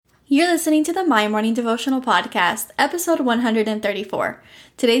You're listening to the My Morning Devotional Podcast, episode 134.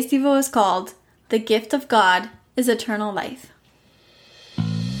 Today's Devo is called, The Gift of God is Eternal Life.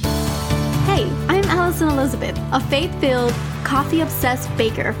 Hey, I'm Allison Elizabeth, a faith-filled, coffee-obsessed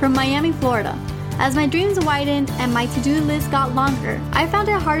baker from Miami, Florida. As my dreams widened and my to-do list got longer, I found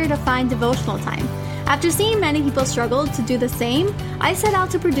it harder to find devotional time. After seeing many people struggle to do the same, I set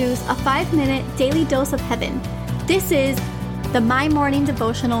out to produce a 5-minute daily dose of heaven. This is the My Morning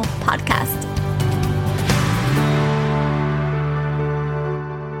Devotional Podcast.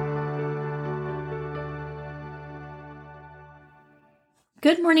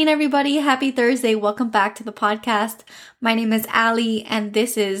 Good morning, everybody. Happy Thursday. Welcome back to the podcast. My name is Allie, and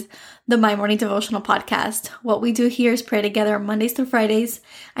this is the My Morning Devotional Podcast. What we do here is pray together Mondays through Fridays.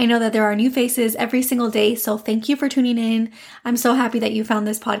 I know that there are new faces every single day, so thank you for tuning in. I'm so happy that you found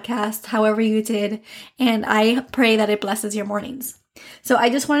this podcast, however you did, and I pray that it blesses your mornings. So I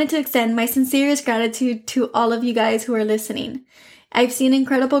just wanted to extend my sincerest gratitude to all of you guys who are listening. I've seen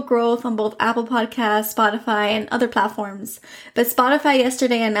incredible growth on both Apple Podcasts, Spotify, and other platforms. But Spotify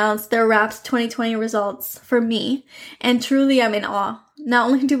yesterday announced their Wrapped 2020 results for me, and truly I'm in awe. Not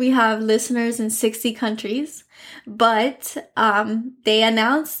only do we have listeners in 60 countries, but they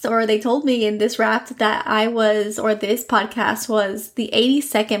announced, or they told me in this Wrapped that this podcast was the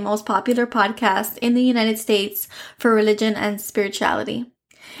 82nd most popular podcast in the United States for religion and spirituality.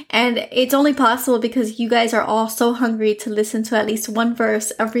 And it's only possible because you guys are all so hungry to listen to at least one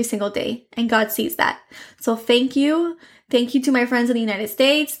verse every single day. And God sees that. So thank you. Thank you to my friends in the United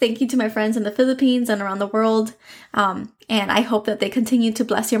States. Thank you to my friends in the Philippines and around the world. And I hope that they continue to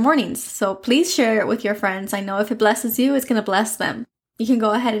bless your mornings. So please share it with your friends. I know if it blesses you, it's going to bless them. You can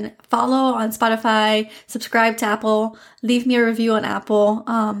go ahead and follow on Spotify, subscribe to Apple, leave me a review on Apple.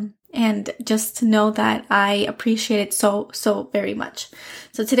 And just to know that I appreciate it so very much.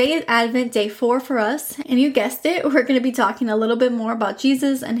 So today is Advent Day 4 for us. And you guessed it, we're going to be talking a little bit more about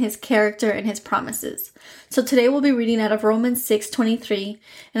Jesus and his character and his promises. So today we'll be reading out of Romans 6:23.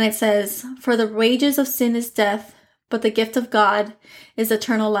 And it says, "For the wages of sin is death, but the gift of God is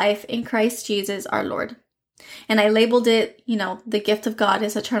eternal life in Christ Jesus our Lord." And I labeled it, the gift of God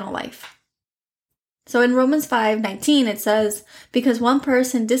is eternal life. So in Romans 5:19, it says, "Because one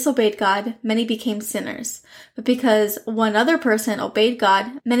person disobeyed God, many became sinners. But because one other person obeyed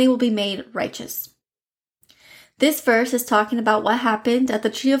God, many will be made righteous." This verse is talking about what happened at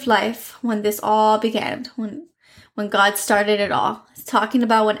the tree of life when this all began, when God started it all. It's talking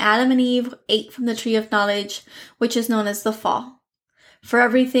about when Adam and Eve ate from the tree of knowledge, which is known as the fall. For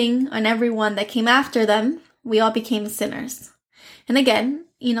everything and everyone that came after them, we all became sinners. And again,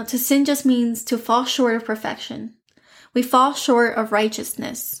 to sin just means to fall short of perfection. We fall short of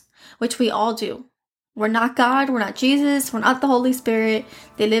righteousness, which we all do. We're not God, we're not Jesus, we're not the Holy Spirit.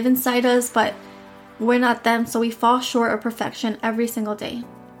 They live inside us, but we're not them, so we fall short of perfection every single day.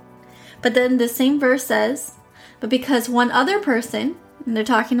 But then the same verse says, "But because one other person," and they're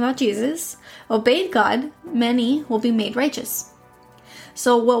talking about Jesus, "obeyed God, many will be made righteous."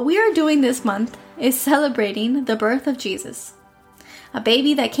 So what we are doing this month is celebrating the birth of Jesus. A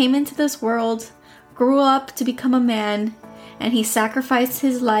baby that came into this world, grew up to become a man, and he sacrificed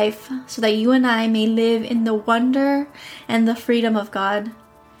his life so that you and I may live in the wonder and the freedom of God.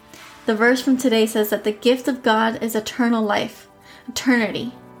 The verse from today says that the gift of God is eternal life,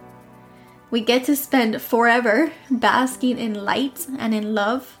 eternity. We get to spend forever basking in light and in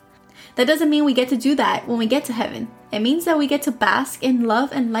love. That doesn't mean we get to do that when we get to heaven. It means that we get to bask in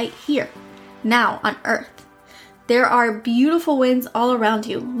love and light here, now on earth. There are beautiful winds all around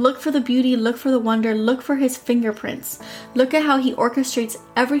you. Look for the beauty, look for the wonder, look for his fingerprints. Look at how he orchestrates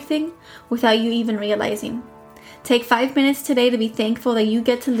everything without you even realizing. Take 5 minutes today to be thankful that you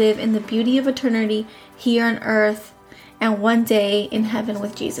get to live in the beauty of eternity here on earth and one day in heaven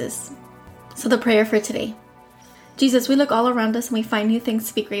with Jesus. So the prayer for today. Jesus, we look all around us and we find new things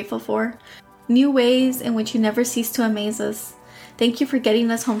to be grateful for. New ways in which you never cease to amaze us. Thank you for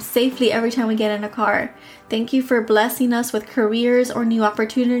getting us home safely every time we get in a car. Thank you for blessing us with careers or new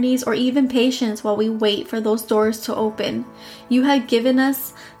opportunities or even patience while we wait for those doors to open. You have given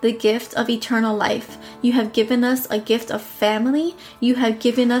us the gift of eternal life. You have given us a gift of family. You have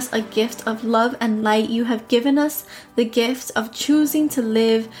given us a gift of love and light. You have given us the gift of choosing to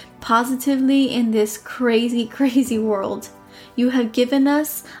live positively in this crazy, crazy world. You have given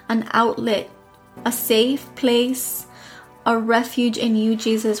us an outlet, a safe place, a refuge in you,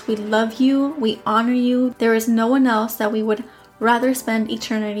 Jesus. We love you. We honor you. There is no one else that we would rather spend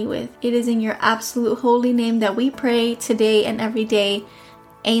eternity with. It is in your absolute holy name that we pray today and every day.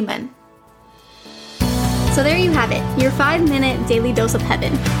 Amen. So there you have it, your 5-minute daily dose of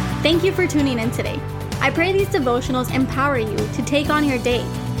heaven. Thank you for tuning in today. I pray these devotionals empower you to take on your day.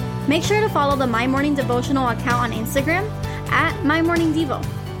 Make sure to follow the My Morning Devotional account on Instagram at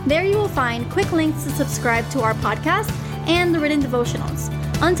MyMorningDevo. There you will find quick links to subscribe to our podcast and the written devotionals.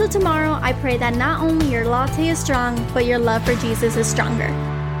 Until tomorrow, I pray that not only your latte is strong, but your love for Jesus is stronger.